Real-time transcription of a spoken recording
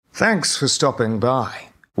Thanks for stopping by.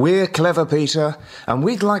 We're Clever Peter, and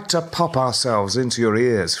we'd like to pop ourselves into your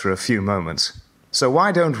ears for a few moments. So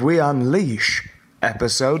why don't we unleash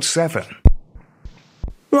Episode 7?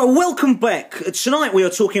 Right, welcome back. Tonight we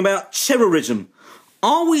are talking about terrorism.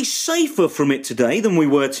 Are we safer from it today than we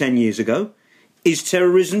were 10 years ago? Is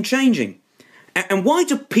terrorism changing? And why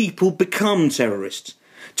do people become terrorists?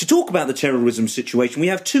 To talk about the terrorism situation, we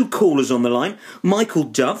have two callers on the line. Michael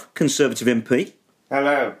Dove, Conservative MP.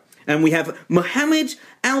 Hello. And we have Mohammed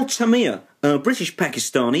Al-Tamir, a British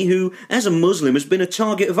Pakistani who, as a Muslim, has been a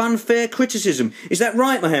target of unfair criticism. Is that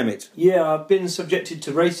right, Mohammed? Yeah, I've been subjected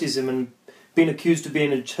to racism and been accused of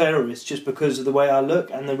being a terrorist just because of the way I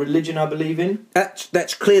look and the religion I believe in.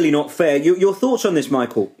 That's clearly not fair. Your thoughts on this,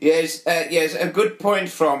 Michael? Yes, a good point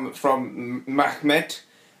from Mahmet.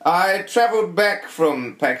 I travelled back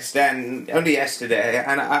from Pakistan only yesterday,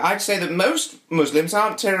 and I'd say that most Muslims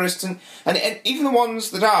aren't terrorists, and even the ones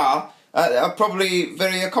that are probably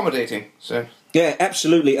very accommodating. So yeah,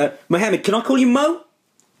 absolutely. Mohammed, can I call you Mo?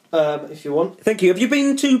 If you want. Thank you. Have you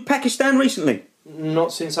been to Pakistan recently?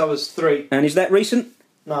 Not since I was 3. And is that recent?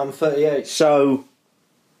 No, I'm 38. So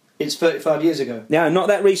it's 35 years ago. No, not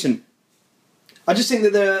that recent. I just think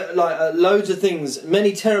that there are loads of things,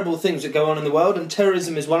 many terrible things that go on in the world, and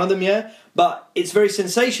terrorism is one of them, yeah? But it's very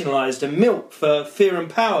sensationalised and milked for fear and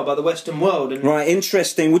power by the Western world. And right,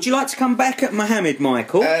 interesting. Would you like to come back at Mohammed,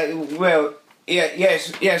 Michael?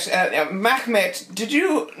 Yes. Mahmet, did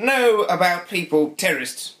you know about people,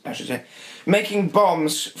 terrorists, I should say, making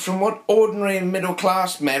bombs from what ordinary and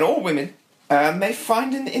middle-class men, or women, may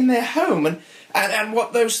find in their home, and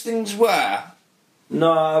what those things were?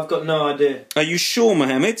 No, I've got no idea. Are you sure,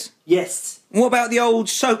 Mohammed? Yes. What about the old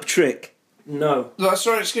soap trick? No.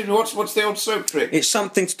 Sorry, excuse me, what's the old soap trick? It's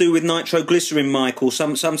something to do with nitroglycerin, Michael,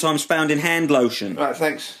 sometimes found in hand lotion. Right,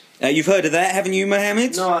 thanks. You've heard of that, haven't you,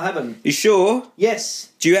 Mohammed? No, I haven't. You sure?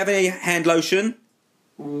 Yes. Do you have any hand lotion?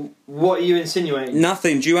 What are you insinuating?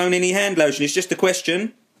 Nothing. Do you own any hand lotion? It's just a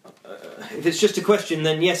question. If it's just a question,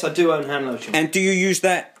 then yes, I do own hand lotion. And do you use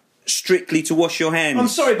that strictly to wash your hands? I'm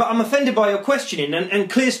sorry, but I'm offended by your questioning and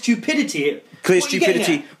clear stupidity. Clear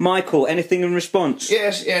stupidity. Michael, anything in response?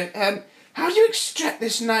 Yes. How do you extract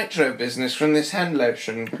this nitro business from this hand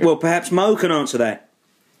lotion? Well, perhaps Mo can answer that.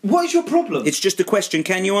 What is your problem? It's just a question.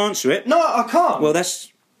 Can you answer it? No, I can't. Well, that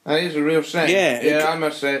is a real shame. Yeah. I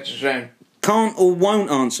must say it's a shame. Can't or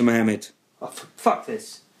won't answer, Mohammed. Oh, fuck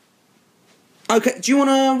this. Okay, do you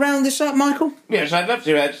want to round this up, Michael? Yes, I'd love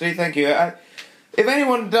to, actually. Thank you. If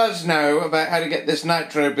anyone does know about how to get this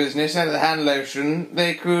nitro business out of the hand lotion,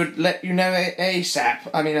 they could let you know ASAP.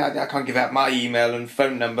 I mean, I can't give out my email and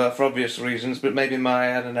phone number for obvious reasons, but maybe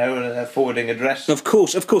my, I don't know, forwarding address. Of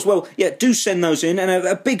course. Well, yeah, do send those in. And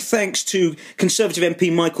a big thanks to Conservative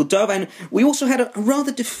MP Michael Dove. And we also had a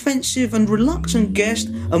rather defensive and reluctant guest,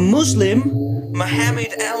 a Muslim,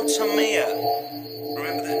 Mohammed Al-Tamir.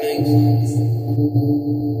 Remember that name?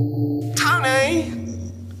 Tony!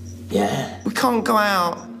 Yeah? We can't go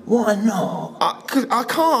out. Why not? 'Cause I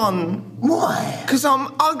can't. Why? 'Cause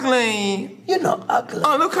I'm ugly. You're not ugly.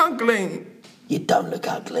 I look ugly. You don't look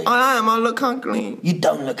ugly. I am. I look ugly. You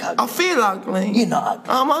don't look ugly. I feel ugly. You're not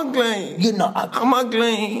ugly. I'm ugly. You're not ugly. I'm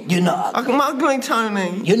ugly. You're not ugly. I'm ugly,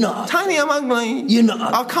 Tony. You're not ugly. Tony, I'm ugly. You're not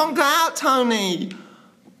ugly. I can't go out, Tony.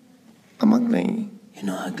 I'm ugly. You're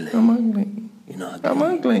not ugly. I'm ugly. You're not ugly. I'm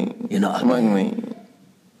ugly. You're not I'm ugly. ugly.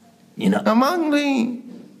 You're not I'm ugly.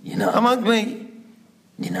 You're not I'm ugly.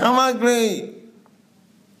 You're not I'm ugly.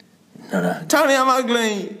 No. Tony, I'm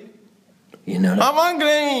ugly. You're not I'm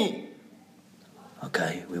ugly.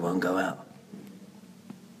 Okay, we won't go out.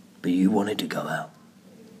 But you wanted to go out.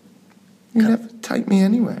 You never take me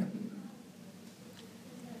anywhere.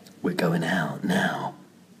 We're going out now.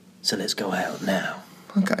 So let's go out now.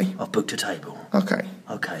 Okay. I've booked a table. Okay.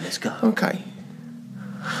 Okay, let's go. Okay.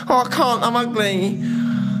 Oh, I can't. I'm ugly.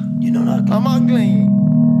 You're not ugly. I'm ugly.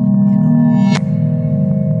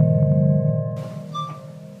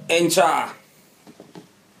 Enter.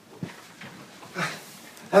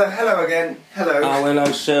 Hello again. Hello. Oh,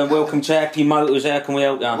 hello, sir. Welcome to Happy Motors. How can we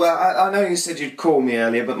help you? Well, I know you said you'd call me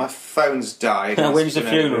earlier, but my phone's died. When's the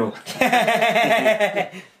funeral?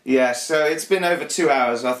 Yeah, so it's been over 2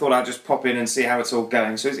 hours. I thought I'd just pop in and see how it's all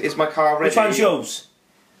going. So is my car ready? Which one's yours?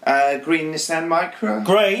 Green Nissan Micra.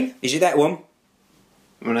 Green? Is it that one?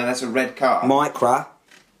 Oh, no, that's a red car. Micra.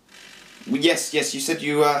 Well, yes, you said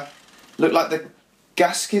you look like the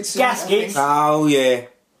gaskets. Gaskets? Oh, yeah.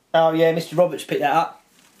 Oh, yeah, Mr. Roberts picked that up.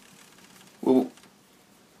 Well,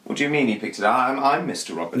 what do you mean he picked it up? I'm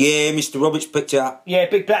Mr. Roberts. Yeah, Mr. Roberts picked it up. Yeah,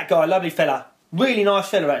 big black guy, lovely fella. Really nice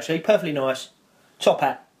fella, actually, perfectly nice. Top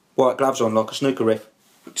hat. White gloves on like a snooker ref.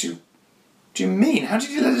 What do you mean? How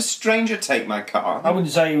did you let a stranger take my car? I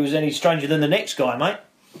wouldn't say he was any stranger than the next guy, mate.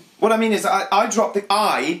 What I mean is, I dropped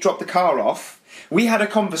the car off. We had a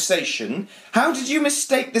conversation. How did you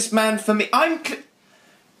mistake this man for me? I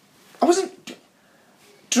wasn't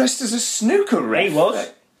dressed as a snooker ref. He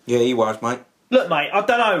was. Yeah, he was, mate. Look, mate, I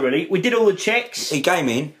don't know, really. We did all the checks. He came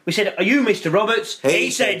in. We said, are you Mr. Roberts?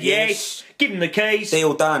 He said said yes. yes. Give him the keys.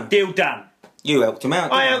 Deal done. Deal done. You helped him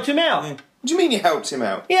out. I didn't helped him out. Yeah. What do you mean you helped him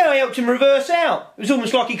out? Yeah, I helped him reverse out. It was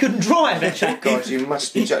almost like he couldn't drive, actually. God, you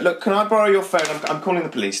must be joking. Look, can I borrow your phone? I'm calling the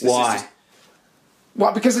police. This Why? Is just...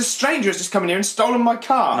 Why? Because a stranger has just come in here and stolen my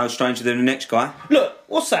car. No stranger than the next guy. Look,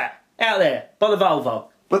 what's that? Out there, by the Volvo.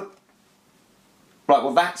 But... Right,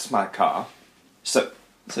 well, that's my car. So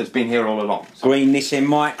it's been here all along. Green Nissan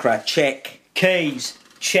Micra, check. Keys,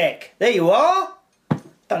 check. There you are.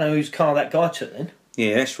 Don't know whose car that guy took then.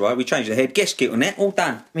 Yeah, that's right. We changed the head gasket on that. All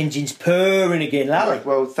done. Engine's purring again, Larry. Right,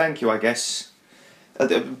 well, thank you, I guess.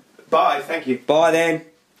 Bye, thank you. Bye then.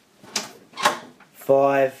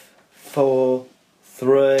 5, 4,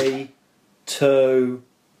 3, 2,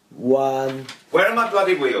 1. Where are my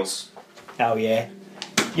bloody wheels? Oh, yeah.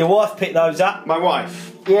 Your wife picked those up. My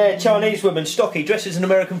wife. Yeah, Chinese woman, stocky, dressed as an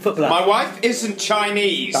American footballer. My wife isn't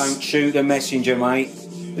Chinese. Don't shoot the messenger, mate.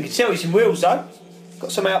 We can sell you some wheels, though.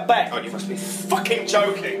 Got some out back. Oh, you must be fucking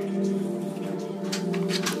joking.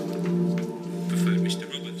 Prefer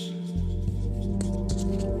Mr. Roberts.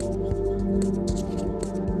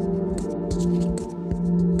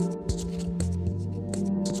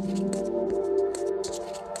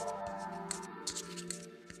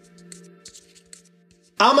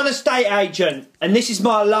 I'm an estate agent, and this is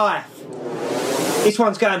my life. This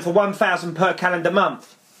one's going for £1,000 per calendar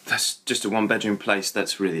month. That's just a one-bedroom place.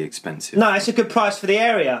 That's really expensive. No, it's a good price for the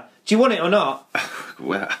area. Do you want it or not?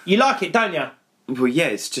 Well, You like it, don't you? yeah,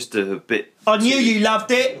 it's just a bit... I knew you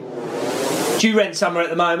loved it. Do you rent somewhere at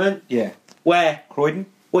the moment? Yeah. Where? Croydon?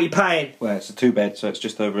 What are you paying? Well, it's a 2-bed, so it's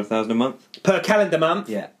just over £1,000 a month. Per calendar month?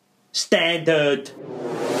 Yeah. Standard.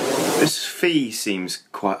 This fee seems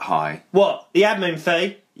quite high. What? The admin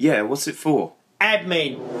fee? Yeah, what's it for?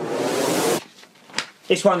 Admin.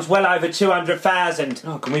 This one's well over 200,000.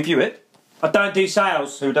 Oh, can we view it? I don't do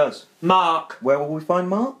sales. Who does? Mark. Where will we find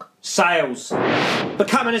Mark? Sales.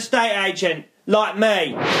 Become an estate agent, like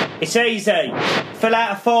me. It's easy. Fill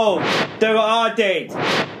out a form. Do what I did.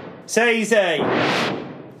 It's easy.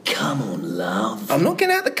 Come on, love. I'm not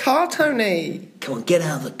getting out the car, Tony. Come on, get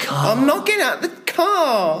out of the car. I'm not getting out the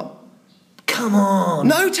car. Come on.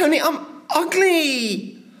 No, Tony, I'm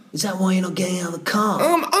ugly. Is that why you're not getting out of the car?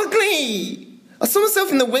 I'm ugly. I saw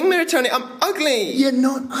myself in the wing mirror, Tony. I'm ugly. You're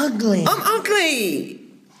not ugly. I'm ugly.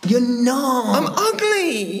 You're not. I'm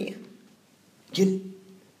ugly.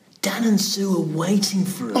 Dan and Sue are waiting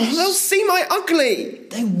for us. Oh, they'll see my ugly.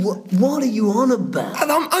 What are you on about?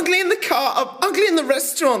 And I'm ugly in the car. I'm ugly in the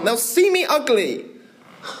restaurant. They'll see me ugly.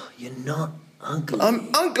 You're not ugly. I'm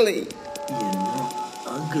ugly. You're not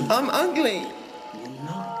ugly. I'm ugly. You're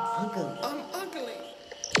not ugly. I'm ugly.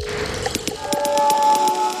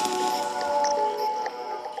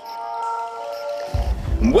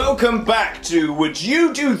 Welcome back to Would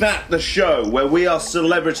You Do That, the show, where we are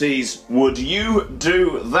celebrities. Would you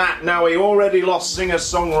do that? Now, we already lost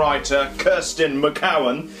singer-songwriter Kirsten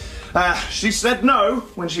McCowan. She said no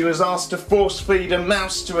when she was asked to force-feed a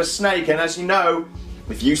mouse to a snake, and as you know,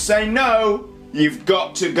 if you say no, you've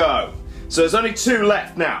got to go. So there's only 2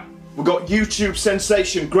 left now. We've got YouTube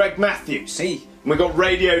sensation Greg Matthews. Hey. And we've got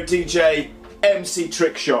radio DJ MC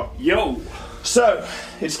Trickshot. Yo. So,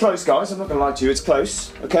 it's close, guys. I'm not going to lie to you. It's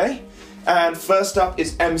close, okay? And first up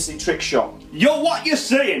is MC Trickshot. Yo, what you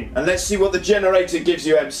saying? And let's see what the generator gives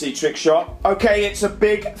you, MC Trickshot. Okay, it's a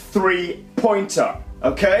big 3-pointer,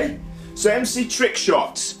 okay? So, MC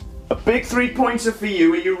Trickshot, a big 3-pointer for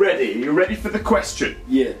you. Are you ready? Are you ready for the question?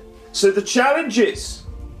 Yeah. So, the challenge is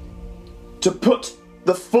to put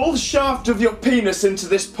the full shaft of your penis into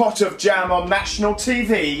this pot of jam on national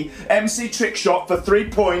TV. MC Trickshot for 3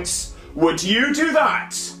 points. Would you do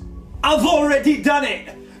that? I've already done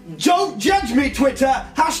it. Don't judge me, Twitter.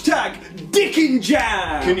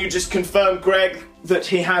 #DickinJam. Can you just confirm, Greg, that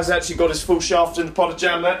he has actually got his full shaft in the pot of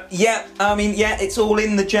jam there? Yeah, I mean, yeah, it's all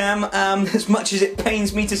in the jam. As much as it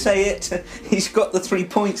pains me to say it, he's got the 3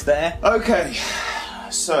 points there. Okay,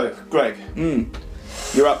 so, Greg,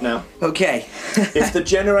 you're up now. Okay. If the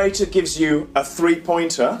generator gives you a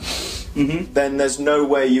 3-pointer, then there's no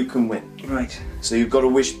way you can win. Right. So you've got to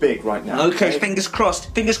wish big right now. Okay, fingers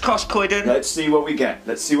crossed. Fingers crossed, Croydon. Let's see what we get.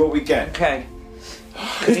 Let's see what we get. Okay.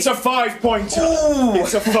 It's a 5-pointer. Ooh.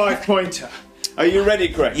 It's a 5-pointer. Are you ready,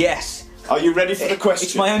 Greg? Yes. Are you ready for the question?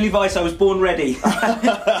 It's my only vice. I was born ready.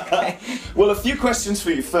 Well, a few questions for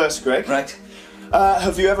you first, Greg. Right.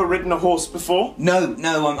 Have you ever ridden a horse before? No,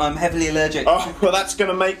 I'm heavily allergic. Oh, well, that's going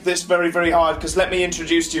to make this very, very hard, because let me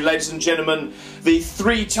introduce to you, ladies and gentlemen, the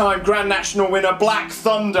 3-time Grand National winner, Black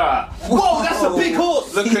Thunder. Whoa, that's a big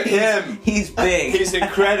horse! Look at him. He's big. He's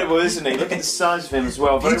incredible, isn't he? Look at the size of him as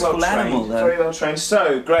well. Very Beautiful well trained. animal, though. Very well trained.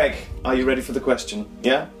 So, Greg, are you ready for the question?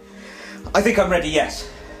 Yeah? I think I'm ready, yes.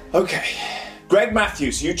 Okay. Greg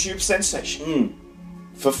Matthews, YouTube sensation.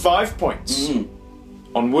 For 5 points.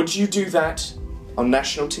 On Would You Do That on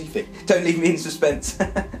national TV. Don't leave me in suspense.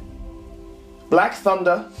 Black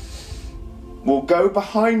Thunder will go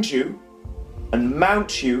behind you and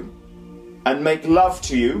mount you and make love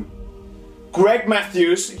to you. Greg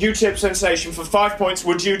Matthews, YouTube sensation, for 5 points.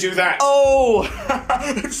 Would you do that? Oh,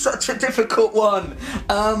 it's such a difficult one.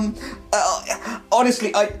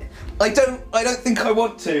 Honestly, I don't think I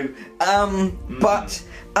want to. But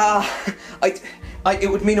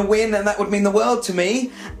it would mean a win, and that would mean the world to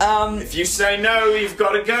me. If you say no, you've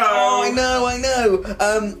got to go. Oh, I know.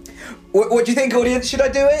 What do you think, audience? Should I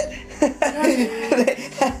do it?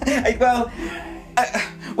 Well,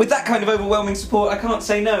 with that kind of overwhelming support, I can't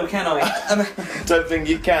say no, can I? Don't think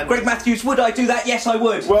you can. Greg Matthews, would I do that? Yes, I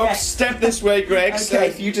would. Well, yes. step this way, Greg. So Okay.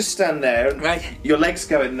 if you just stand there, and Right. your legs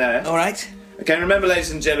go in there. All right. Okay, remember,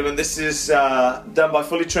 ladies and gentlemen, this is done by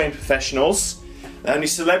fully trained professionals. Only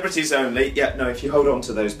celebrities only. Yeah, no, if you hold on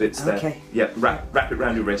to those bits there. Okay. Yeah, wrap it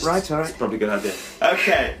round your wrist. Right, all right. That's probably a good idea.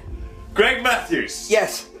 Okay. Greg Matthews.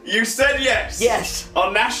 Yes. You said yes. Yes.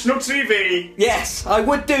 On national TV. Yes, I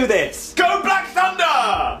would do this. Go Black Thunder!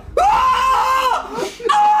 Ah!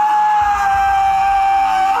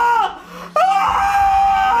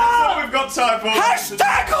 That's all we've got time for.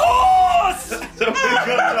 Hashtag horse! That's all we've got time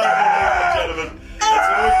for, ladies and gentlemen. That's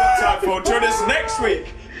all we've got time for. Join us next week.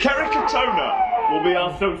 Kerry Katona will be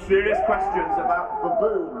asked some serious questions about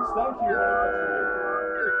baboons. Thank you.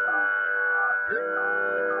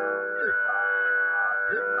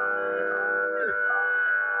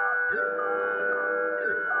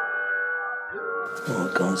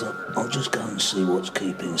 Alright guys, I'll just go and see what's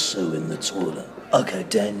keeping Sue in the toilet. Okay,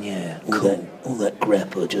 Dan, yeah. All that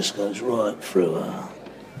grappa just goes right through her.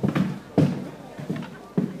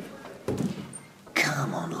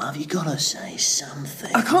 Come on, love, you gotta say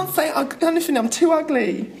something. I can't say anything, I'm too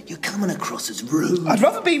ugly. You're coming across as rude. I'd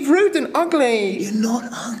rather be rude than ugly. You're not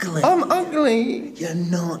ugly. I'm ugly. You're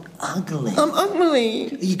not ugly. I'm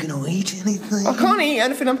ugly. Are you gonna eat anything? I can't eat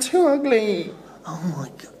anything, I'm too ugly. Oh my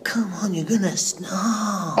god, come on, you're gonna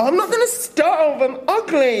starve. I'm not gonna starve, I'm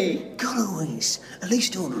ugly. Gotta eat. At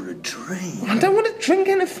least order a drink. I don't want to drink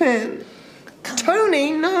anything.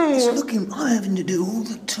 Tony, no. It's looking I'm having to do all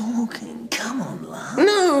the talking. Come on, love.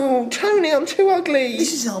 No, Tony, I'm too ugly.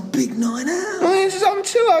 This is our big night out. I'm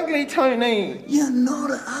too ugly, Tony. You're not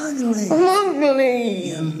ugly. I'm ugly.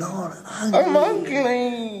 You're not ugly. I'm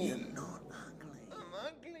ugly. You're not ugly. I'm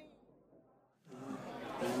ugly.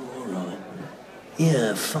 All right.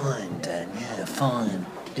 Yeah, fine, Dan. Yeah, fine.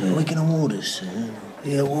 Yeah, we can order soon.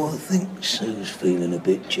 Yeah, well, I think Sue's feeling a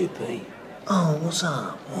bit chippy. Oh, what's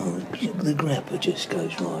up? Oh, the grappa just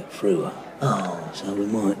goes right through her. Oh, so we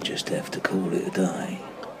might just have to call it a day.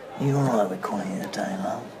 You all right with calling it a day,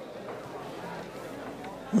 love?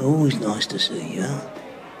 Always nice to see you.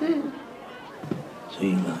 See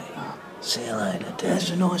you later. See you later, Dad. That's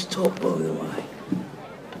a nice top, by the way.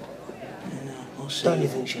 Yeah, I'll see. Don't you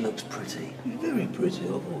think she looks pretty? Very pretty,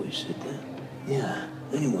 I've always said that. Yeah,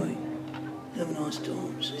 anyway, have a nice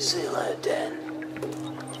time. See you later, Dan.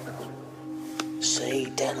 See,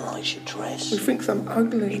 Dan likes your dress. He thinks I'm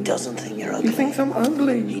ugly. He doesn't think you're ugly. He thinks I'm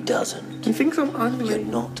ugly. He doesn't. He thinks I'm ugly. You're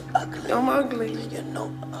not ugly. I'm ugly. You're not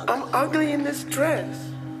ugly. I'm ugly in this dress.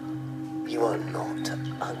 You are not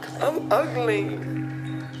ugly. I'm ugly.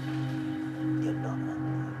 You're not ugly.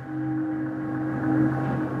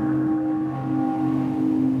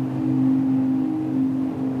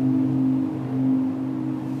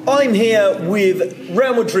 I'm here with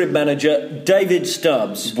Real Madrid manager David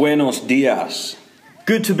Stubbs. Buenos dias.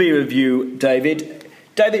 Good to be with you, David.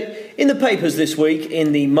 David, in the papers this week,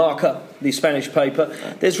 in the Marca, the Spanish paper,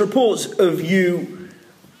 there's reports of you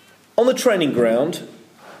on the training ground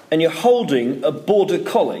and you're holding a border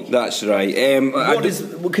collie. That's right.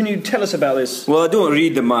 Can you tell us about this? Well, I don't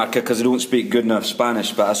read the marca because I don't speak good enough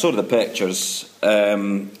Spanish, but I saw the pictures,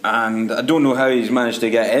 and I don't know how he's managed to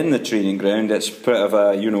get in the training ground. It's bit of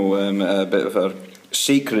a, a bit of a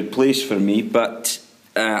sacred place for me. But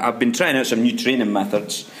I've been trying out some new training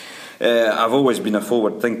methods. I've always been a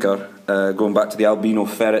forward thinker, going back to the albino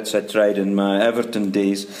ferrets I tried in my Everton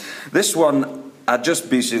days. This one, I just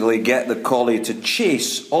basically get the collie to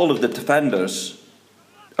chase all of the defenders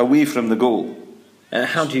away from the goal.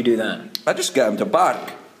 How do you do that? I just get him to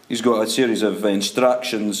bark. He's got a series of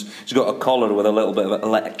instructions. He's got a collar with a little bit of an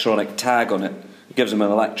electronic tag on it. It gives him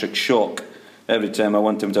an electric shock every time I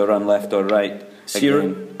want him to run left or right. So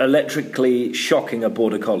you're electrically shocking a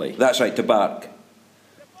border collie? That's right, to bark.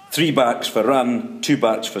 3 barks for run, 2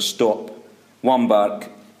 barks for stop. 1 bark,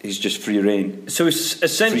 he's just free rein. So it's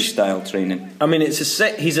essentially freestyle training. I mean,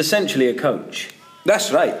 he's essentially a coach.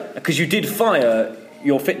 That's right. Because you did fire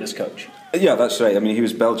your fitness coach. Yeah, that's right. I mean, he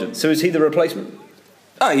was Belgian. So is he the replacement?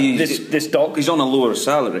 This dog? He's on a lower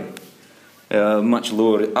salary. Much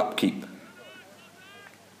lower upkeep.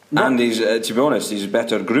 And he's, to be honest, he's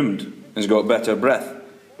better groomed. He's got better breath.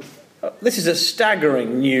 This is a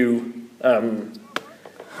staggering new idea.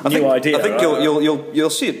 I think you'll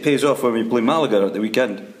see it pays off when we play Malaga at the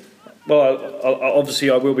weekend. Well, obviously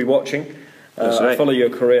I will be watching. I follow your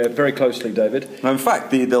career very closely, David. Now, in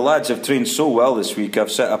fact, the lads have trained so well this week.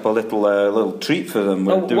 I've set up a little treat for them.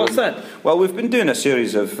 What's that? Well, we've been doing a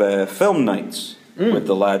series of film nights with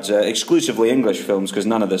the lads, exclusively English films, because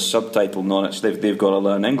none of the subtitle knowledge. They've got to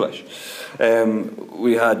learn English.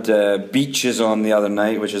 We had Beaches on the other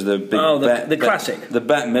night, which is the big the classic, the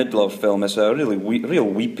Bette Midler film. It's a real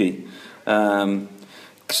weepy.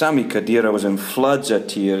 Sami Khedira was in floods of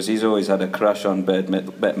tears. He's always had a crush on Bette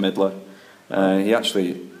Midler. He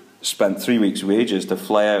actually spent 3 weeks' wages to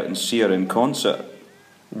fly out and see her in concert.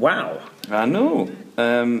 Wow. I know.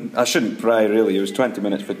 I shouldn't pry, really. It was 20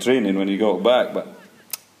 minutes for training when he got back, but,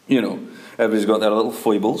 you know, everybody's got their little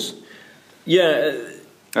foibles. Yeah.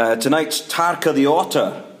 Tonight's Tarka the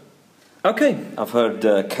Otter. Okay. I've heard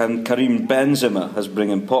Karim Benzema is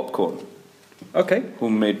bringing popcorn. Okay.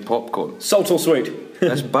 Homemade popcorn. Salt or sweet?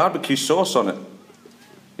 There's barbecue sauce on it.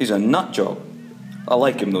 He's a nut job. I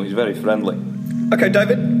like him though, he's very friendly. Okay,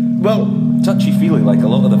 David. Well, touchy-feely like a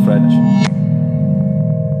lot of the French.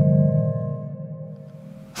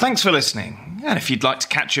 Thanks for listening. And if you'd like to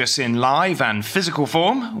catch us in live and physical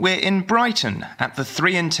form, we're in Brighton at the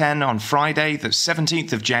 3 in 10 on Friday, the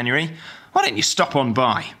 17th of January. Why don't you stop on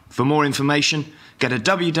by? For more information, go to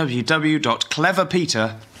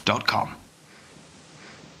www.cleverpeter.com.